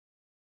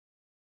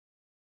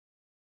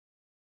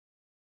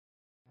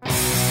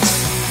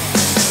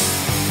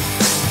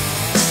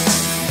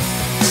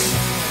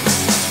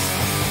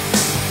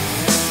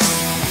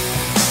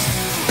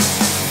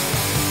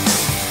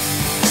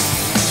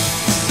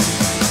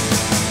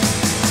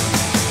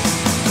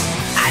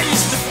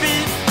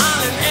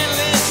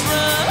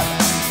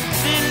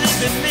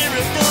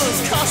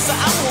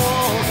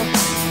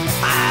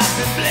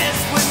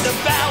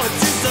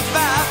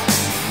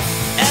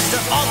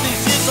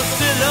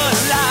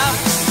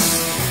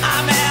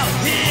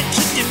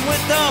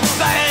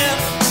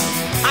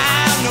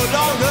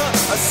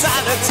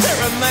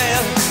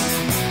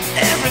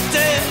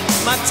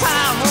my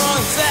time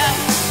runs out.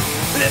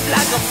 Live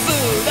like a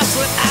fool, that's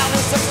what I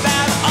was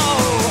about.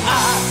 Oh,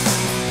 I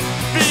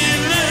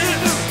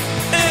believe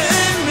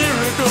in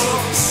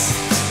miracles.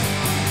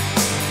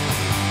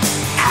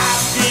 I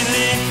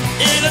believe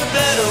in a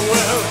better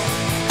world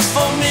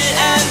for me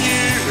and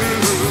you.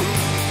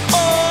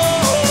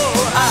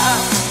 Oh, I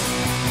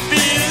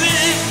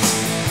believe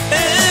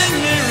in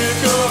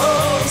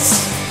miracles.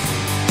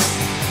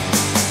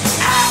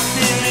 I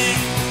believe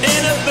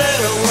in a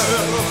better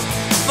world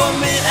for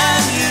me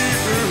and you.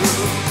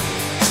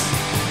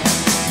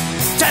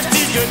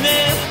 Tattoo your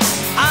name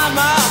on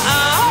my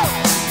arm.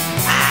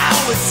 I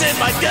always say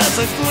my girl's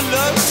a good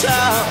love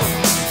child.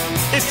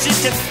 If she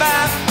can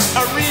find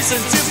a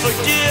reason to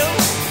forgive,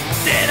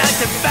 then I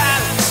can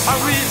find a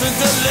reason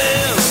to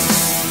live.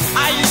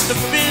 I used to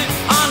be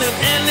on an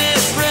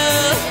endless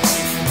run,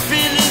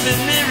 believe in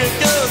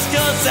miracles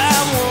cause I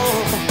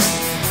won.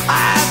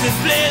 I've been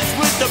blessed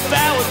with the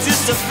power to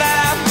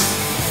survive.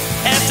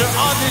 After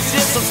all these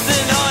years I'm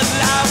still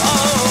alive.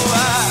 Oh,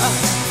 I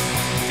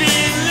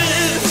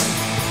believe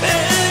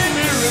in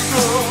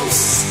miracles.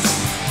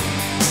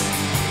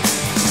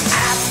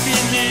 I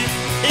believe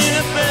in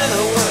a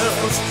better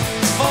world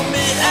for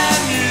me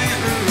and you.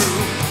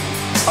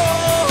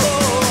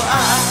 Oh,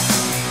 I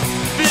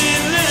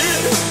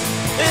believe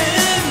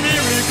in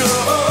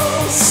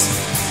miracles.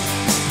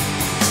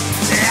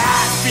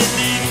 I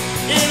believe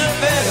in a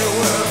better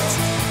world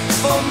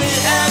for me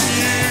and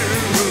you.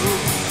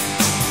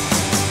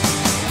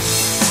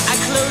 I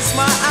close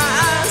my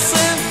eyes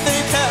and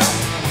think how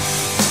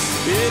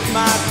it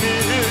might be.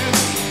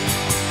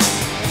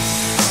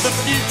 The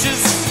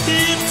future's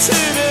here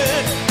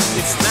today.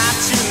 It's not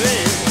too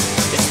late.